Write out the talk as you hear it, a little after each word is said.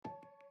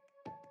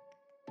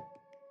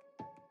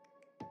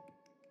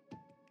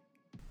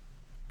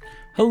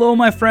Hello,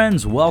 my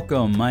friends.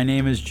 Welcome. My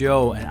name is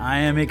Joe, and I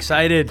am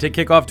excited to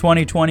kick off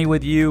 2020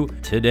 with you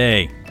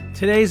today.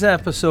 Today's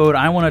episode,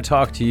 I want to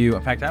talk to you.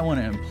 In fact, I want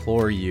to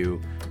implore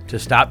you to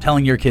stop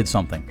telling your kids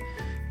something.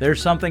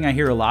 There's something I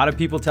hear a lot of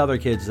people tell their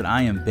kids that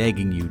I am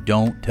begging you,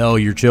 don't tell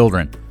your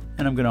children.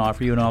 And I'm going to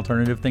offer you an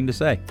alternative thing to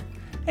say.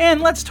 And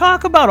let's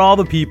talk about all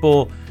the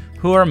people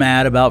who are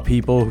mad about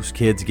people whose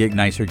kids get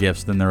nicer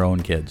gifts than their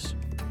own kids.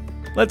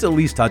 Let's at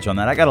least touch on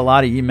that. I got a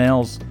lot of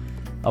emails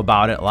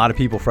about it, a lot of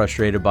people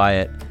frustrated by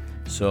it.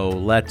 So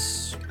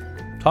let's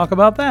talk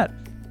about that.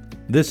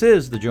 This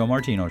is The Joe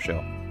Martino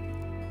Show.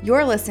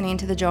 You're listening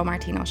to The Joe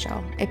Martino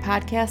Show, a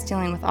podcast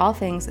dealing with all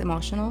things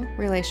emotional,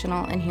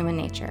 relational, and human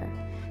nature.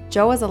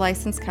 Joe is a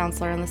licensed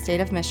counselor in the state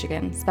of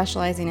Michigan,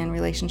 specializing in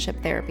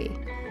relationship therapy.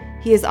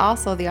 He is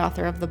also the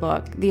author of the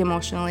book, The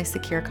Emotionally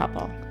Secure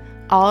Couple.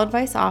 All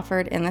advice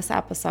offered in this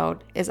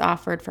episode is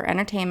offered for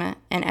entertainment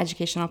and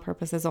educational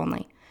purposes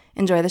only.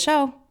 Enjoy the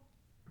show.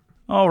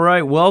 All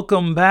right,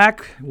 welcome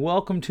back.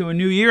 Welcome to a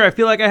new year. I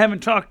feel like I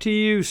haven't talked to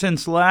you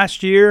since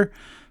last year.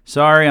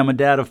 Sorry, I'm a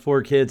dad of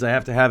 4 kids. I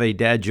have to have a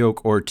dad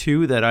joke or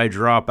two that I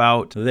drop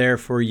out there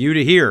for you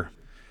to hear.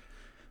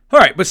 All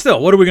right, but still,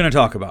 what are we going to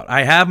talk about?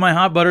 I have my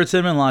hot buttered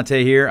cinnamon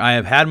latte here. I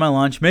have had my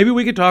lunch. Maybe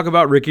we could talk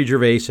about Ricky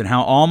Gervais and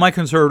how all my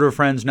conservative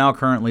friends now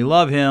currently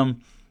love him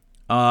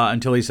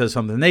until he says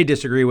something they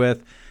disagree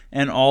with.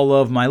 And all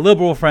of my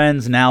liberal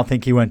friends now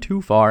think he went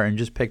too far and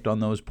just picked on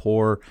those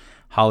poor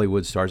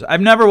Hollywood stars. I've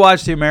never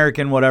watched the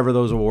American whatever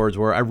those awards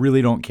were. I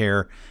really don't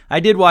care. I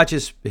did watch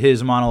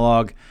his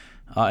monologue,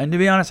 and to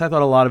be honest, I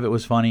thought a lot of it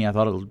was funny. I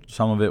thought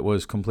some of it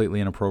was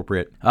completely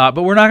inappropriate.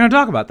 But we're not going to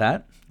talk about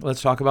that.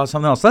 Let's talk about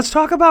something else. Let's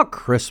talk about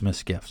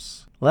Christmas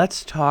gifts.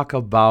 Let's talk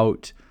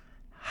about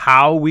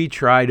how we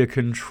try to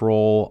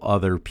control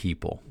other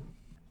people.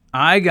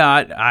 I'm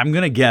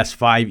going to guess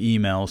 5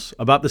 emails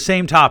about the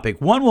same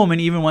topic. One woman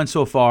even went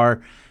so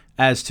far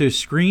as to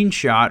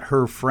screenshot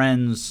her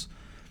friend's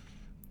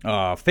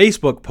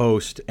Facebook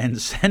post and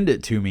send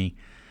it to me.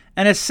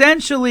 And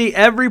essentially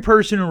every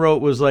person who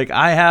wrote was like,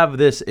 I have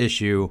this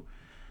issue.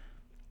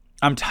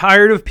 I'm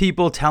tired of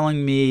people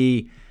telling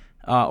me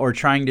or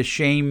trying to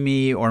shame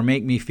me or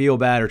make me feel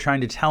bad or trying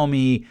to tell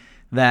me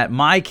that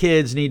my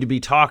kids need to be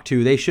talked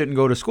to. They shouldn't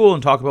go to school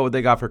and talk about what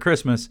they got for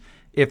Christmas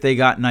if they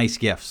got nice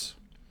gifts.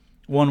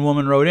 One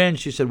woman wrote in,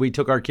 she said, we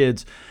took our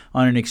kids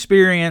on an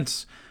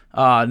experience.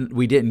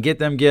 We didn't get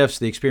them gifts.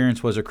 The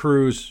experience was a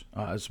cruise.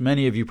 As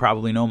many of you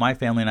probably know, my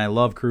family and I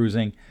love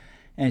cruising.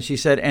 And she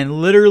said,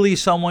 and literally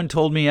someone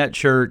told me at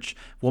church,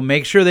 well,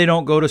 make sure they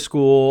don't go to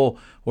school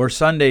or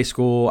Sunday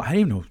school. I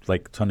didn't even know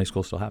Sunday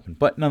school still happened,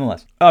 but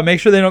nonetheless, make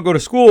sure they don't go to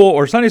school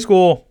or Sunday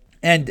school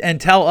and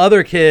tell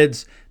other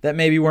kids that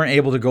maybe weren't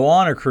able to go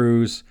on a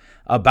cruise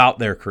about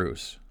their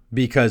cruise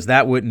because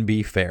that wouldn't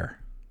be fair.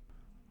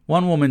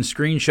 One woman's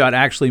screenshot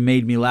actually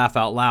made me laugh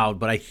out loud,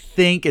 but I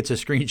think it's a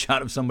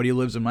screenshot of somebody who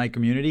lives in my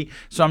community,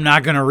 so I'm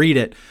not going to read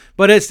it.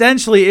 But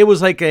essentially, it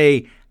was like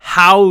a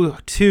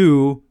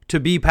how-to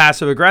be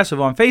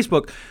passive-aggressive on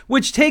Facebook,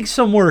 which takes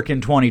some work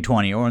in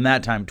 2020, or in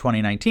that time,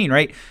 2019,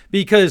 right?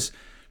 Because,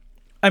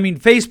 I mean,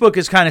 Facebook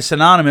is kind of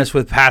synonymous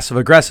with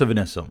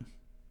passive-aggressiveness.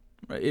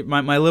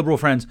 My liberal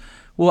friends,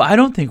 well, I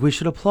don't think we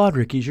should applaud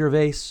Ricky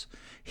Gervais.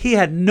 He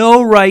had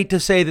no right to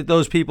say that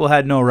those people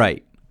had no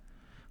right.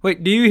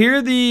 Wait, do you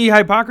hear the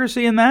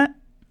hypocrisy in that?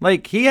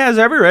 Like, he has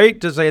every right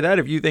to say that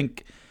if you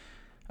think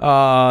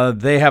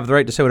they have the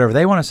right to say whatever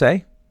they want to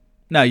say.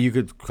 Now, you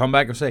could come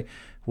back and say,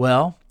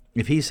 well,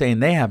 if he's saying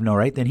they have no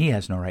right, then he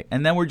has no right.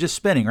 And then we're just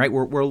spinning, right?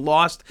 We're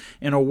lost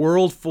in a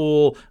world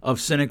full of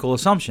cynical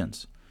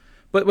assumptions.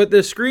 But with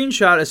the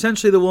screenshot,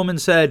 essentially the woman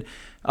said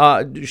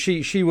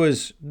she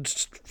was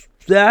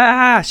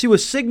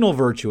signal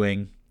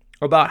virtuing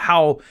about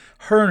how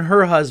her and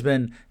her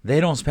husband, they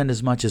don't spend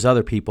as much as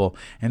other people,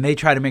 and they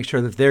try to make sure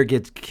that their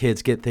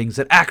kids get things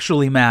that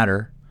actually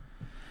matter.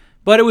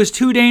 But it was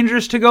too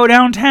dangerous to go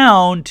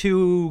downtown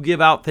to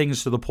give out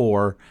things to the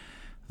poor,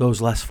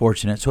 those less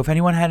fortunate. So if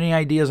anyone had any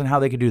ideas on how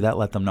they could do that,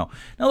 let them know.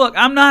 Now, look,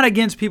 I'm not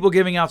against people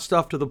giving out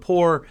stuff to the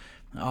poor.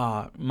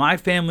 My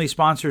family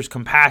sponsors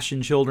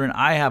Compassion Children.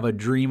 I have a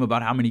dream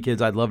about how many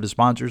kids I'd love to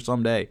sponsor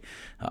someday.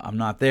 I'm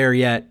not there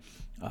yet.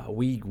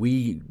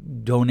 We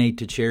donate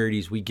to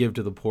charities. We give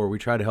to the poor. We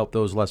try to help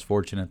those less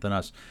fortunate than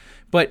us.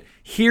 But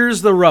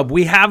here's the rub.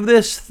 We have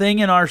this thing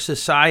in our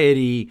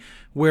society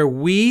where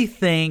we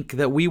think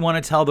that we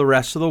want to tell the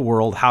rest of the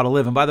world how to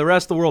live. And by the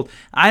rest of the world,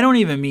 I don't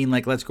even mean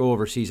like let's go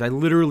overseas. I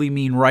literally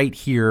mean right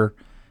here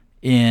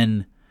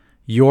in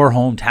your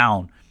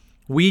hometown.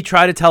 We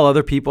try to tell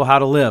other people how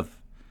to live.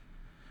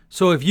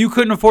 So if you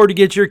couldn't afford to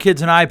get your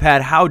kids an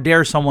iPad, how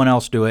dare someone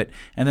else do it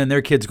and then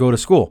their kids go to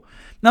school?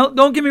 Now,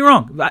 don't get me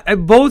wrong.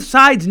 Both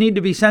sides need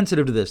to be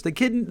sensitive to this. The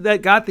kid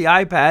that got the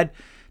iPad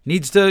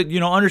needs to,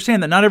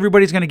 understand that not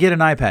everybody's going to get an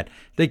iPad.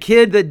 The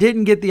kid that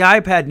didn't get the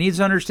iPad needs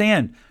to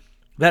understand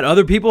that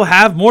other people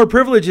have more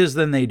privileges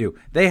than they do.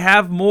 They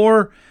have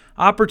more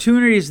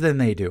opportunities than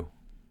they do.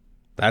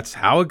 That's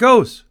how it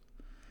goes.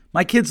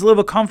 My kids live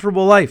a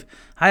comfortable life.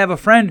 I have a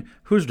friend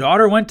whose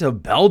daughter went to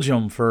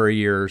Belgium for a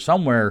year,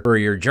 somewhere for a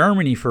year,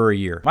 Germany for a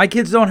year. My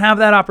kids don't have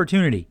that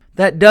opportunity.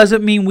 That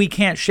doesn't mean we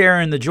can't share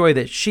in the joy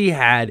that she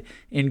had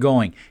in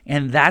going.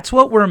 And that's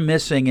what we're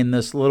missing in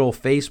this little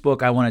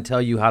Facebook I want to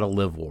tell you how to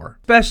live war,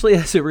 especially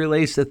as it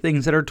relates to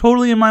things that are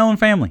totally in my own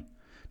family.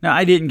 Now,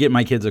 I didn't get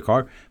my kids a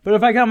car, but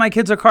if I got my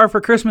kids a car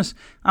for Christmas,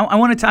 I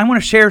want to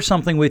share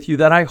something with you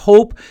that I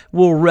hope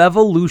will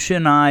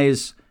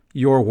revolutionize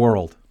your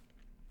world.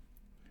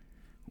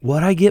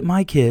 What I get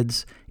my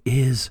kids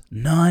is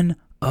none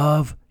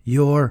of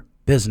your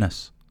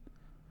business.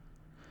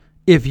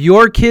 If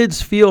your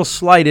kids feel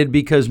slighted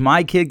because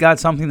my kid got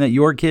something that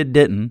your kid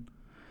didn't,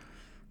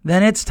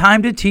 then it's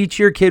time to teach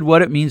your kid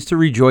what it means to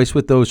rejoice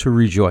with those who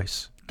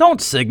rejoice. Don't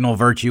signal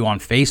virtue on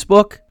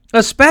Facebook,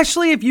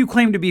 especially if you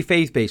claim to be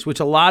faith-based, which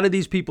a lot of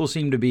these people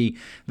seem to be.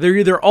 They're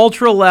either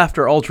ultra-left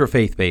or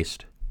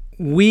ultra-faith-based.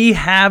 We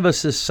have a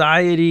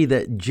society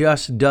that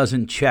just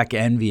doesn't check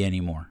envy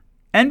anymore.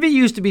 Envy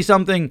used to be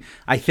something,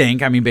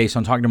 based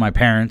on talking to my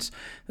parents,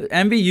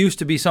 envy used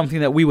to be something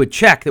that we would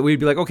check, that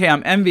we'd be like, okay,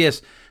 I'm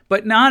envious,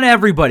 but not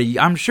everybody.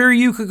 I'm sure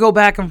you could go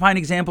back and find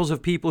examples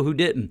of people who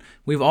didn't.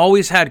 We've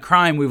always had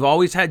crime. We've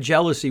always had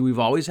jealousy. We've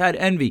always had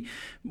envy.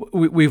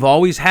 We've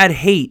always had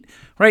hate,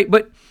 right?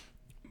 But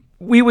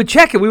we would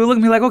check it. We would look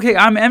and be like, okay,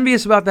 I'm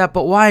envious about that,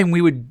 but why? And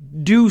we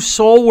would do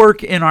soul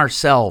work in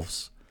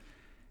ourselves.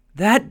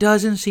 That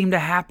doesn't seem to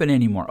happen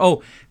anymore.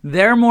 Oh,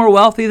 they're more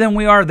wealthy than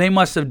we are. They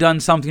must have done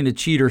something to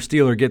cheat or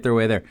steal or get their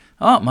way there.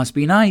 Oh, it must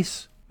be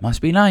nice.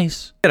 Must be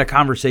nice. I had a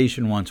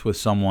conversation once with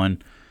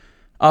someone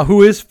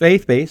who is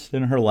faith-based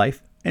in her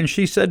life, and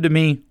she said to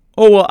me,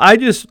 oh, well,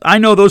 I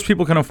know those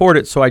people can afford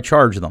it, so I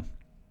charge them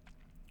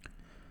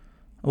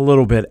a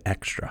little bit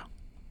extra.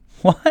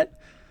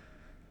 What?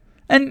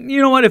 And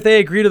you know what? If they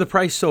agree to the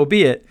price, so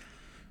be it.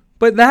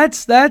 But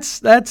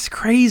that's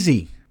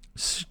crazy.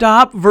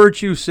 Stop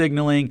virtue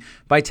signaling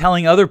by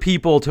telling other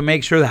people to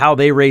make sure that how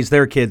they raise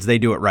their kids, they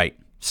do it right.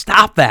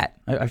 Stop that.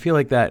 I feel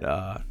like that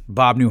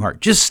Bob Newhart.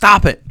 Just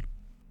stop it.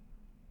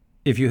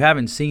 If you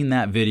haven't seen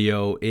that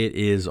video, it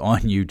is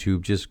on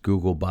YouTube. Just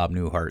Google Bob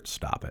Newhart.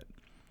 Stop it.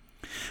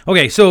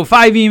 Okay, so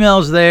 5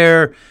 emails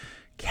there.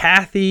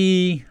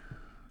 Kathy,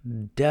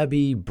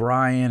 Debbie,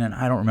 Brian, and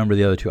I don't remember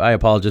the other 2. I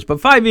apologize.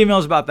 But 5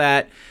 emails about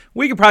that.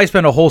 We could probably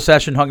spend a whole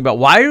session talking about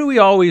why are we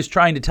always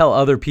trying to tell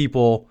other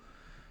people.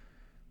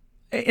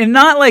 And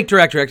not like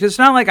direct. It's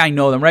not like I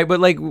know them, right? But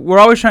like we're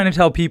always trying to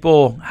tell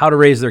people how to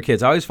raise their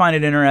kids. I always find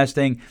it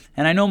interesting.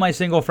 And I know my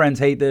single friends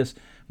hate this.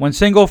 When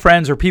single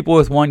friends or people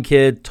with 1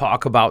 kid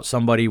talk about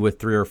somebody with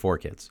 3 or 4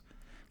 kids.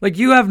 Like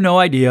you have no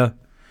idea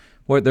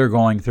what they're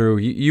going through.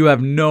 You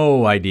have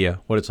no idea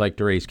what it's like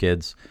to raise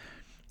kids.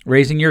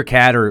 Raising your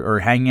cat or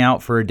hanging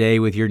out for a day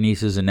with your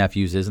nieces and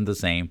nephews isn't the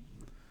same.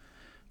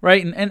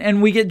 Right,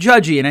 and we get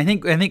judgy, and I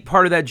think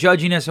part of that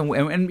judginess,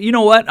 and you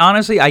know what?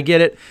 Honestly, I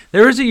get it.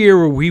 There was a year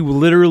where we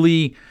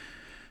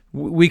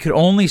could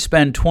only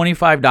spend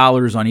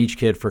 $25 on each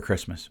kid for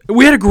Christmas.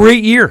 We had a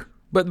great year,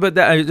 but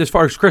that, as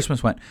far as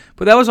Christmas went,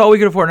 but that was all we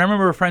could afford. And I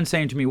remember a friend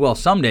saying to me, "Well,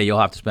 someday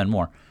you'll have to spend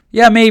more."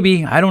 Yeah,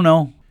 maybe. I don't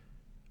know.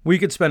 We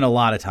could spend a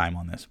lot of time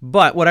on this,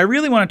 but what I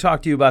really want to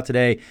talk to you about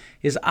today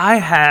is I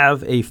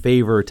have a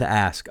favor to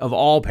ask of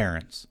all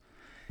parents.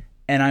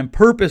 And I'm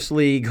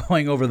purposely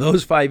going over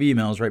those 5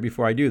 emails right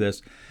before I do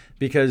this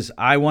because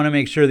I want to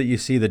make sure that you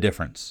see the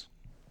difference.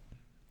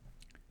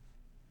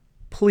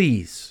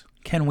 Please,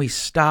 can we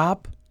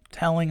stop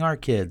telling our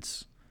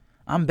kids?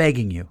 I'm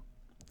begging you.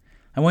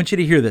 I want you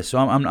to hear this, so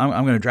I'm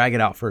going to drag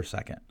it out for a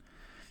second.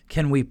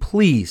 Can we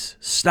please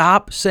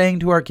stop saying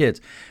to our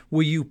kids,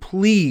 will you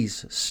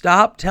please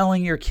stop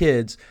telling your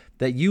kids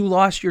that you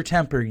lost your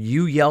temper,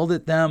 you yelled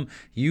at them,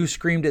 you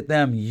screamed at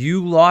them,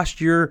 you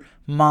lost your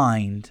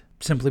mind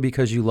simply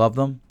because you love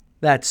them?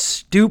 That's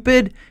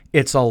stupid,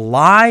 it's a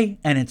lie,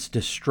 and it's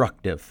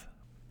destructive.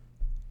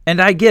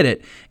 And I get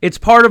it. It's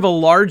part of a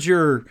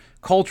larger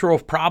cultural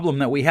problem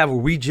that we have where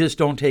we just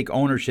don't take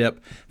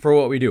ownership for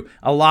what we do.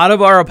 A lot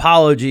of our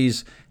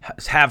apologies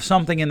have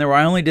something in there where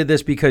I only did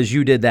this because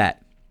you did that.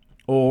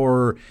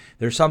 Or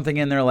there's something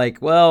in there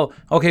like, well,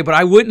 okay, but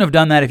I wouldn't have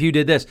done that if you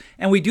did this.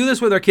 And we do this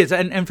with our kids.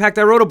 And in fact,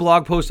 I wrote a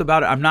blog post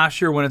about it. I'm not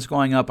sure when it's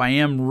going up. I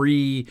am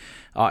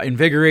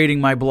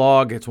invigorating my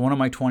blog. It's one of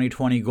my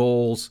 2020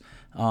 goals.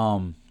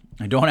 I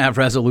don't have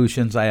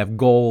resolutions. I have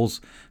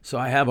goals. So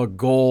I have a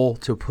goal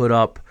to put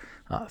up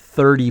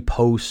 30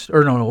 posts.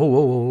 Or no,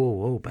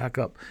 whoa, back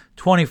up.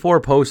 24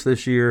 posts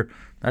this year.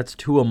 That's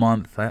 2 a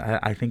month.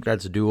 I think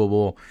that's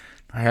doable.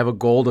 I have a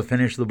goal to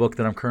finish the book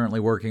that I'm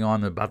currently working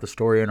on about the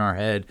story in our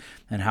head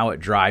and how it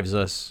drives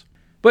us.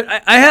 But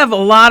I have a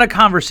lot of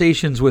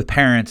conversations with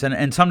parents,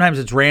 and sometimes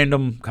it's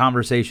random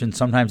conversations,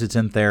 sometimes it's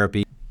in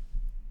therapy.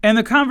 And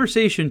the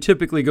conversation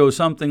typically goes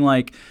something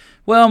like,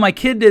 well, my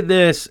kid did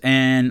this,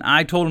 and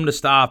I told him to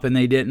stop, and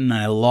they didn't, and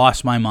I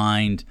lost my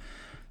mind.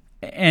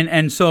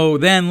 And so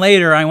then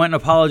later I went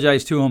and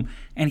apologized to him.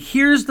 And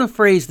here's the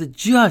phrase that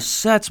just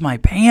sets my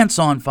pants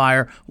on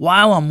fire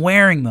while I'm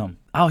wearing them.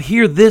 I'll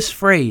hear this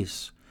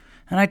phrase,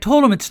 And I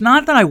told him, it's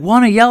not that I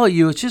want to yell at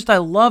you, it's just I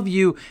love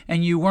you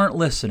and you weren't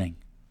listening.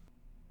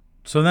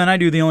 So then I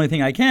do the only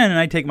thing I can, and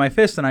I take my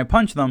fist and I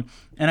punch them,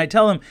 and I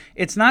tell them,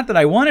 it's not that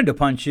I wanted to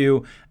punch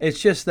you, it's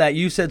just that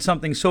you said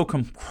something so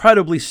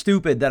incredibly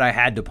stupid that I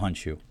had to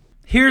punch you.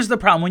 Here's the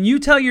problem. When you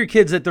tell your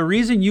kids that the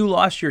reason you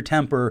lost your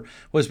temper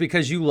was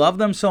because you love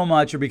them so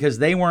much or because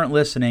they weren't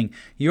listening,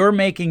 you're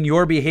making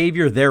your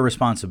behavior their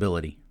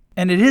responsibility.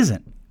 And it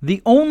isn't.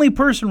 The only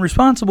person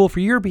responsible for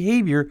your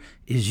behavior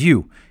is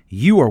you.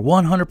 You are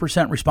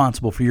 100%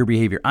 responsible for your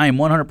behavior. I am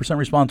 100%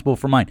 responsible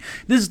for mine.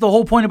 This is the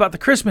whole point about the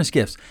Christmas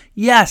gifts.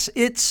 Yes,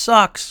 it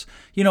sucks.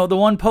 The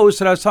one post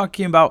that I was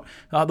talking about,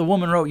 the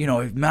woman wrote,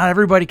 not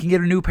everybody can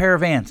get a new pair of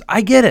Vans.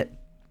 I get it.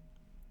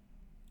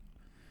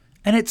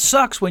 And it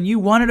sucks when you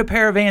wanted a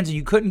pair of Vans and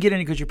you couldn't get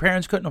any because your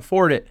parents couldn't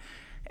afford it.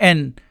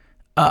 And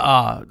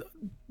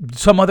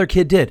some other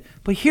kid did.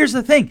 But here's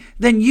the thing.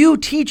 Then you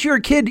teach your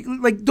kid,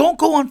 don't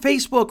go on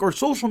Facebook or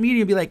social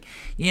media and be like,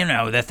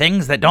 the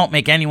things that don't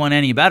make anyone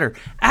any better.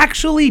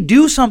 Actually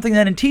do something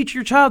then and teach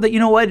your child that,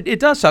 it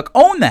does suck.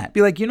 Own that.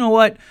 Be like,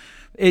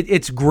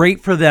 it's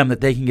great for them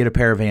that they can get a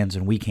pair of Vans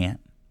and we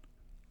can't.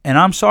 And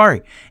I'm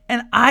sorry.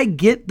 And I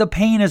get the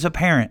pain as a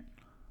parent.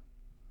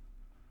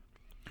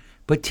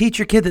 But teach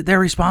your kid that they're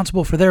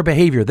responsible for their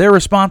behavior. They're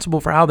responsible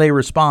for how they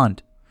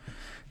respond.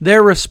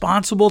 They're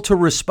responsible to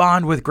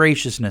respond with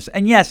graciousness.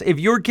 And yes, if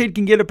your kid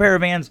can get a pair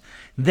of Vans,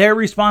 they're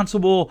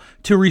responsible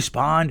to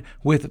respond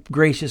with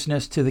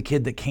graciousness to the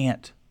kid that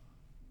can't.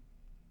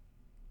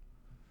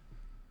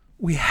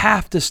 We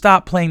have to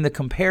stop playing the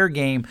compare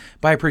game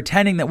by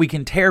pretending that we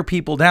can tear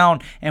people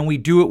down, and we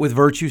do it with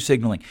virtue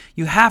signaling.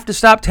 You have to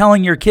stop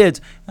telling your kids,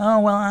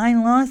 oh, well, I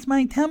lost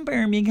my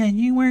temper because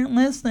you weren't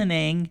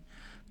listening.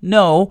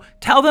 No,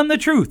 tell them the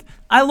truth.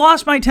 I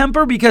lost my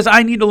temper because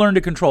I need to learn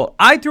to control it.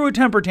 I threw a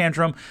temper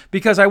tantrum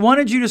because I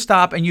wanted you to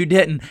stop and you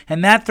didn't,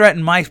 and that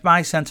threatened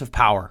my sense of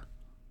power.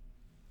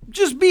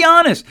 Just be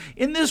honest.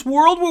 In this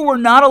world where we're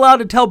not allowed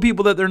to tell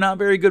people that they're not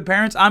very good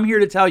parents, I'm here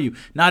to tell you,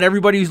 not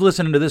everybody who's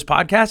listening to this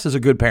podcast is a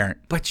good parent,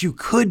 but you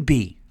could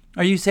be.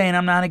 Are you saying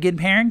I'm not a good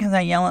parent because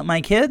I yell at my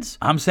kids?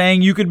 I'm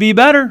saying you could be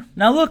better.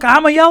 Now look,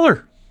 I'm a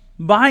yeller.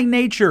 By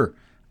nature,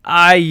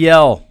 I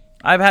yell.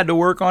 I've had to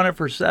work on it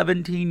for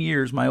 17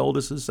 years. My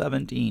oldest is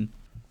 17.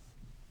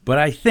 But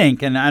I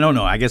think, and I don't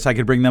know, I guess I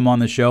could bring them on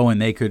the show and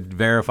they could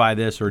verify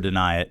this or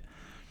deny it.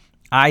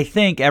 I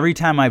think every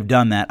time I've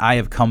done that, I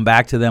have come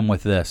back to them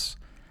with this.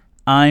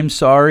 I'm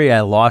sorry I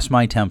lost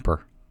my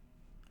temper.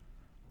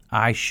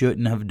 I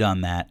shouldn't have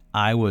done that.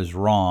 I was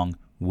wrong.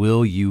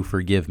 Will you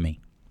forgive me?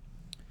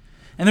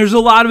 And there's a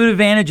lot of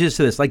advantages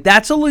to this.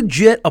 That's a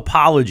legit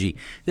apology.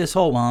 This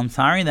whole, well, I'm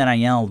sorry that I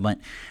yelled, but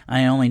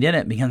I only did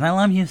it because I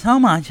love you so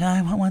much.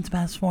 I want what's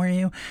best for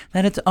you.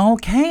 That it's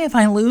okay if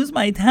I lose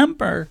my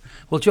temper.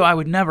 Well, Joe, I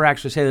would never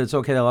actually say that it's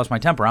okay that I lost my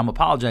temper. I'm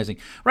apologizing.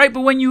 Right?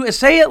 But when you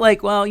say it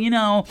well,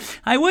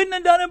 I wouldn't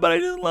have done it, but I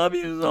just love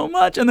you so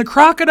much. And the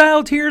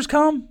crocodile tears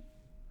come.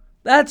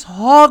 That's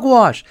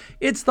hogwash.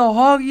 It's the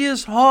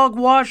hoggiest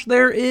hogwash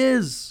there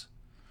is.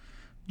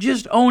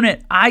 Just own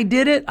it. I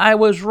did it. I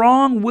was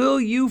wrong.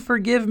 Will you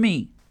forgive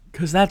me?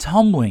 Because that's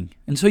humbling.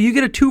 And so you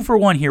get a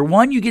 2-for-1 here.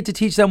 One, you get to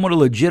teach them what a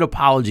legit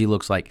apology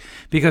looks like.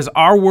 Because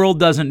our world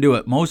doesn't do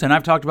it. And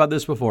I've talked about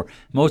this before,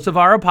 most of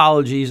our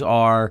apologies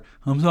are,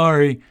 I'm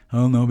sorry.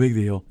 Oh, no big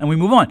deal. And we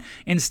move on.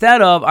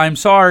 Instead of, I'm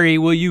sorry,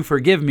 will you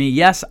forgive me?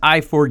 Yes, I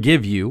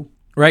forgive you.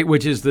 Right?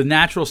 Which is the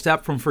natural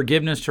step from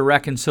forgiveness to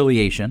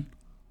reconciliation.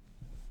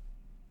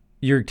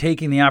 You're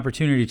taking the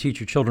opportunity to teach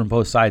your children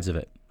both sides of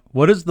it.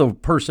 What is the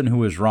person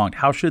who is wronged?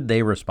 How should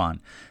they respond?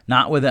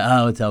 Not with,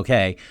 oh, it's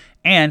okay.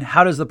 And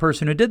how does the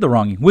person who did the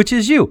wronging, which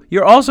is you?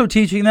 You're also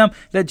teaching them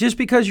that just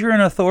because you're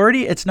an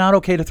authority, it's not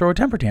okay to throw a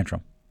temper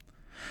tantrum.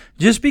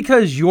 Just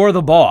because you're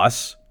the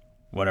boss,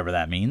 whatever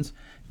that means,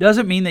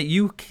 doesn't mean that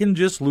you can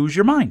just lose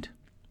your mind.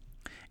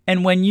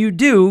 And when you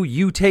do,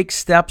 you take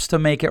steps to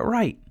make it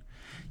right.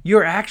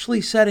 You're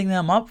actually setting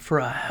them up for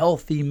a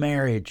healthy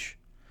marriage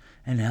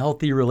and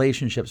healthy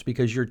relationships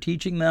because you're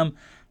teaching them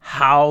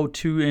how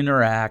to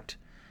interact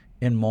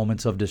in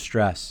moments of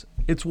distress.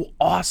 It's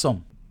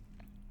awesome.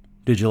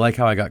 Did you like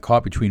how I got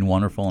caught between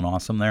wonderful and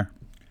awesome there?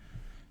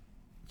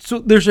 So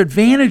there's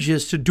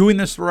advantages to doing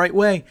this the right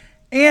way.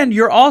 And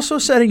you're also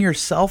setting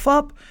yourself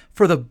up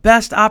for the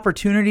best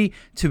opportunity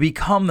to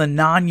become the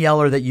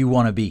non-yeller that you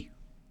want to be.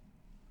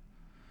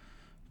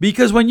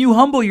 Because when you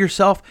humble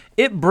yourself,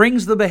 it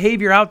brings the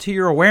behavior out to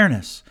your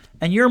awareness.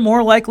 And you're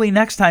more likely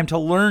next time to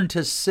learn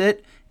to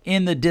sit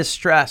in the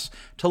distress,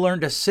 to learn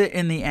to sit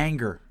in the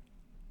anger.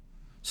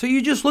 So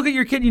you just look at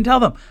your kid and you tell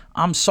them,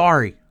 I'm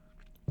sorry.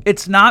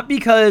 It's not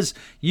because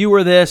you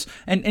were this,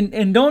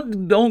 and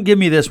don't give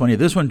me this one.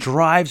 This one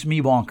drives me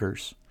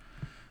bonkers.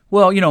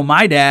 Well,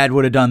 my dad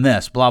would have done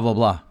this, blah, blah,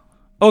 blah.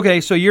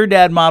 Okay, so your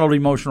dad modeled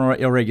emotional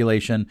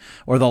regulation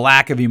or the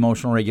lack of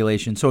emotional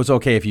regulation, so it's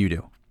okay if you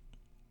do.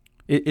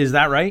 Is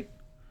that right?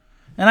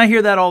 And I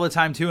hear that all the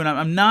time too, and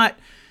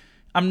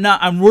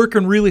I'm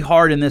working really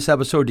hard in this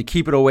episode to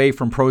keep it away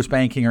from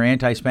pro-spanking or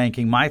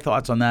anti-spanking. My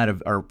thoughts on that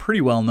are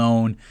pretty well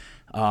known.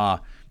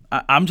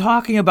 I'm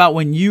talking about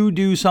when you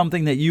do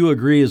something that you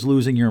agree is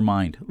losing your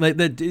mind,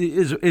 that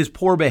is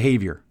poor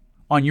behavior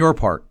on your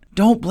part.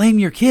 Don't blame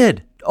your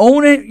kid.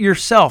 Own it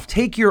yourself.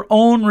 Take your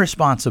own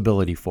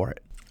responsibility for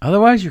it.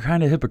 Otherwise, you're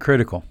kind of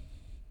hypocritical.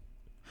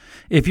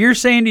 If you're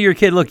saying to your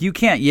kid, look, you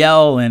can't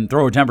yell and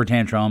throw a temper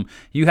tantrum.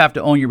 You have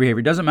to own your behavior.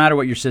 It doesn't matter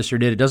what your sister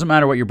did. It doesn't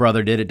matter what your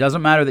brother did. It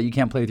doesn't matter that you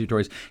can't play with your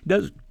toys.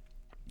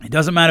 It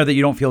doesn't matter that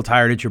you don't feel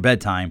tired at your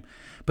bedtime.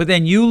 But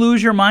then you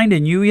lose your mind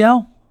and you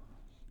yell.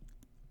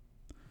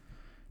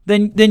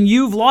 Then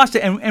you've lost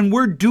it. And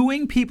we're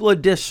doing people a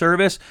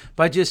disservice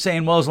by just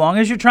saying, well, as long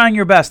as you're trying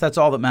your best, that's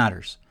all that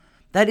matters.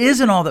 That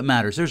isn't all that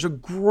matters. There's a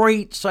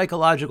great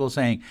psychological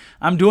saying,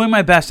 I'm doing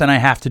my best and I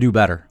have to do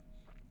better.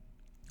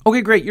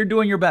 Okay, great. You're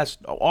doing your best.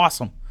 Oh,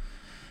 awesome.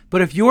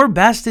 But if your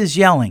best is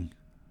yelling,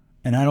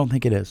 and I don't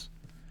think it is,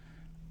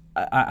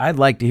 I'd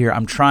like to hear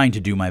I'm trying to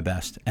do my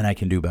best and I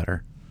can do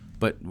better.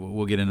 But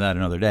we'll get into that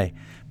another day.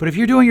 But if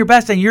you're doing your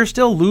best and you're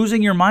still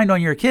losing your mind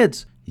on your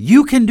kids,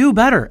 you can do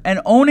better.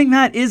 And owning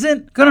that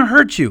isn't going to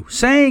hurt you.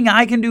 Saying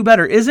I can do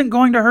better isn't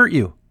going to hurt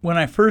you. When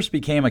I first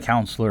became a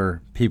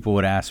counselor, people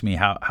would ask me,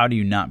 how do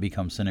you not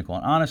become cynical?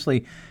 And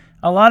honestly,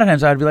 a lot of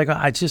times I'd be like,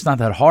 it's just not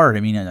that hard. I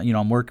mean,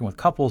 I'm working with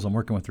couples, I'm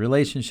working with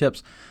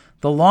relationships.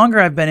 The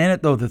longer I've been in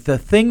it, though, the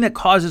thing that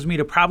causes me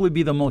to probably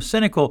be the most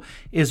cynical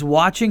is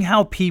watching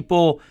how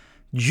people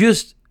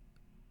just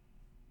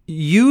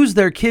use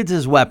their kids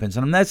as weapons.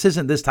 And this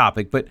isn't this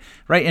topic, but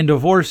right in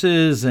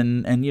divorces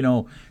and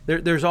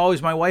there's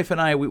always, my wife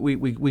and I,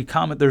 we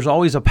comment, there's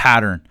always a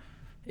pattern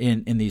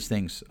in these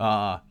things.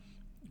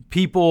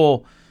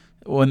 People,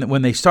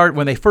 when they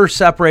first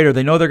separate or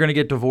they know they're going to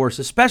get divorced,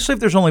 especially if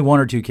there's only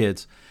one or two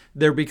kids,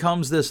 there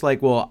becomes this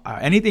like, well,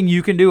 anything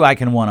you can do, I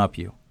can one-up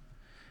you.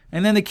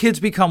 And then the kids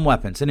become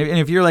weapons. And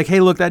if you're like, hey,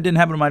 look, that didn't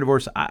happen in my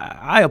divorce,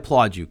 I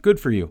applaud you. Good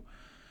for you.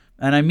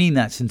 And I mean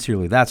that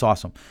sincerely. That's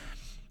awesome.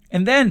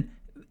 And then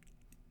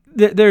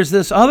there's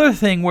this other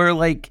thing where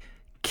like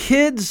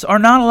kids are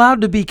not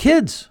allowed to be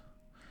kids.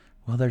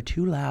 Well, they're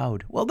too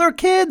loud. Well, they're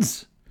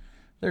kids.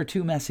 They're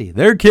too messy.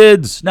 They're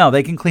kids. No,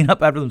 they can clean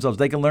up after themselves.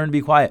 They can learn to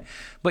be quiet.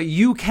 But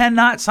you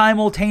cannot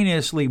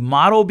simultaneously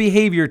model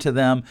behavior to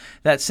them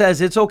that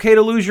says it's okay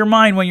to lose your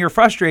mind when you're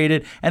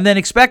frustrated and then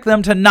expect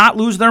them to not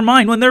lose their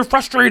mind when they're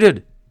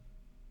frustrated.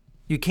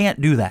 You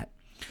can't do that.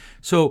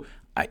 So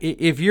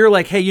if you're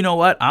like, hey, you know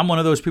what? I'm one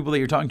of those people that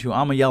you're talking to.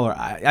 I'm a yeller.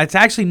 It's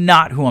actually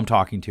not who I'm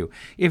talking to.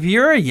 If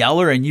you're a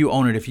yeller and you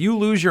own it, if you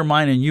lose your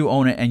mind and you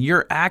own it and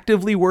you're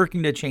actively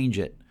working to change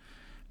it,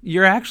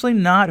 you're actually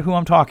not who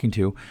I'm talking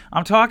to.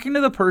 I'm talking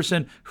to the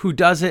person who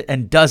does it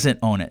and doesn't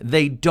own it.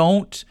 They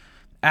don't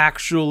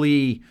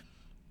actually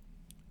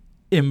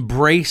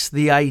embrace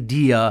the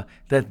idea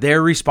that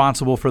they're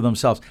responsible for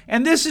themselves.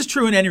 And this is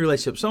true in any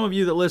relationship. Some of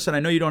you that listen,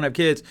 I know you don't have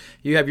kids,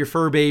 you have your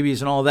fur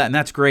babies and all that, and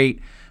that's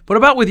great. But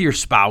about with your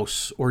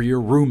spouse or your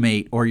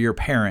roommate or your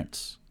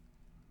parents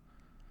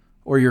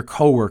or your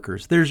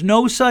coworkers, there's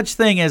no such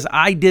thing as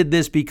I did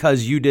this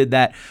because you did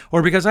that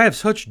or because I have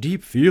such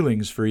deep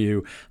feelings for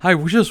you. I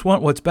just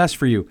want what's best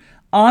for you.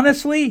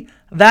 Honestly,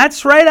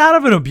 that's right out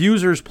of an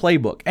abuser's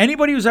playbook.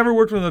 Anybody who's ever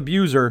worked with an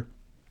abuser,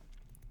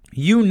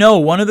 you know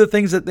one of the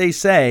things that they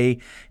say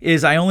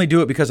is, I only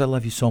do it because I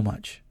love you so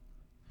much.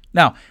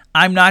 Now,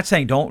 I'm not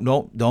saying,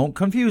 don't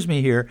confuse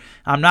me here.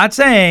 I'm not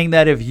saying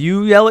that if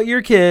you yell at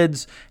your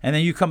kids and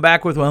then you come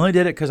back with, well, I only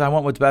did it because I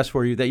want what's best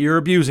for you, that you're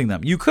abusing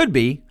them. You could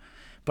be,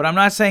 but I'm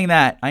not saying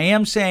that. I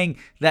am saying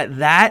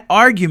that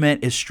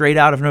argument is straight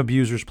out of an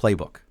abuser's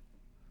playbook.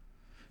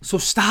 So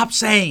stop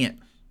saying it.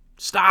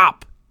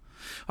 Stop.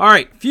 All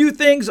right, few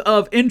things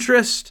of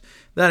interest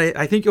that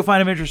I think you'll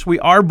find of interest. We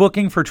are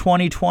booking for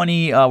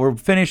 2020. We're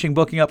finishing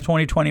booking up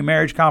 2020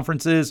 marriage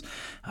conferences.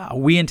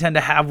 We intend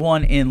to have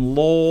one in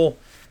Lowell.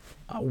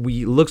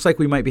 Looks like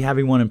we might be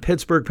having one in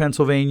Pittsburgh,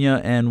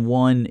 Pennsylvania, and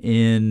one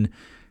in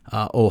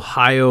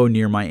Ohio,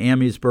 near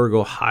Miamisburg,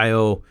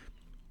 Ohio,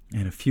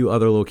 and a few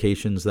other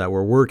locations that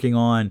we're working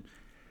on.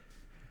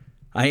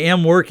 I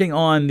am working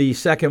on the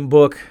second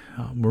book.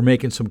 We're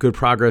making some good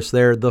progress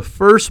there. The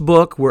first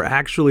book, we're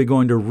actually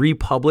going to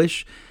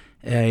republish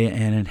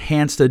an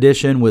enhanced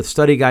edition with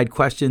study guide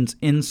questions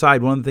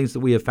inside. One of the things that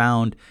we have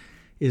found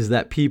is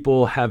that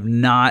people have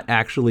not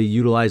actually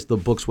utilized the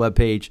book's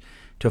webpage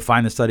to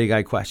find the study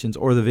guide questions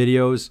or the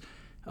videos.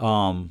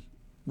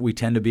 We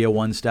tend to be a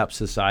one-step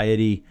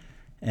society,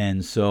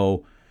 and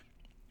so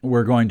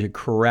we're going to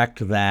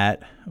correct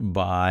that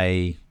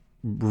by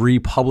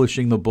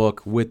republishing the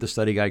book with the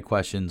study guide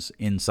questions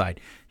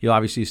inside. You'll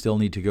obviously still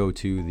need to go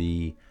to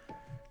the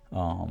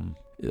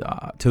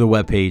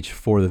webpage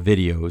for the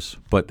videos,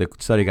 but the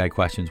study guide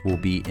questions will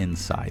be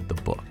inside the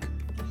book.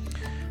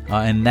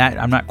 And that,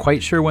 I'm not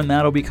quite sure when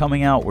that'll be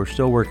coming out. We're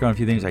still working on a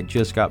few things. I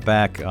just got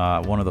back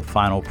one of the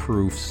final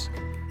proofs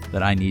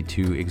that I need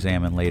to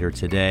examine later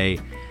today.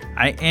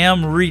 I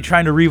am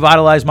trying to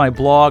revitalize my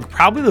blog.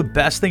 Probably the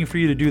best thing for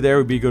you to do there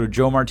would be go to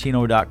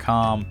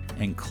joemartino.com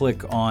and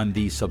click on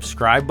the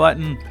subscribe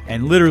button.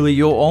 And literally,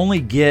 you'll only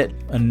get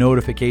a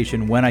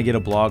notification when I put a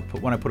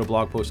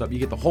blog post up. You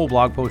get the whole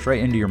blog post right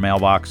into your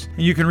mailbox.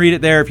 And you can read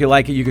it there. If you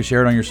like it, you can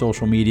share it on your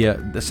social media.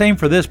 The same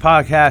for this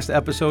podcast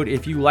episode.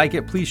 If you like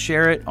it, please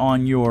share it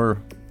on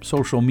your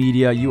social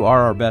media. You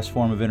are our best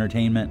form of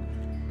entertainment.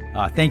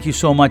 Thank you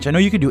so much. I know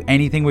you can do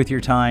anything with your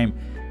time,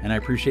 and I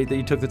appreciate that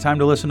you took the time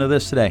to listen to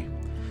this today.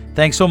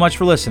 Thanks so much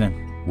for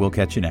listening. We'll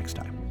catch you next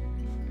time.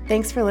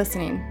 Thanks for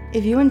listening.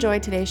 If you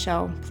enjoyed today's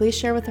show, please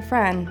share with a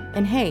friend.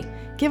 And hey,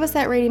 give us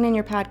that rating in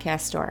your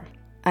podcast store.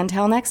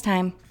 Until next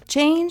time,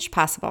 change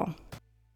possible.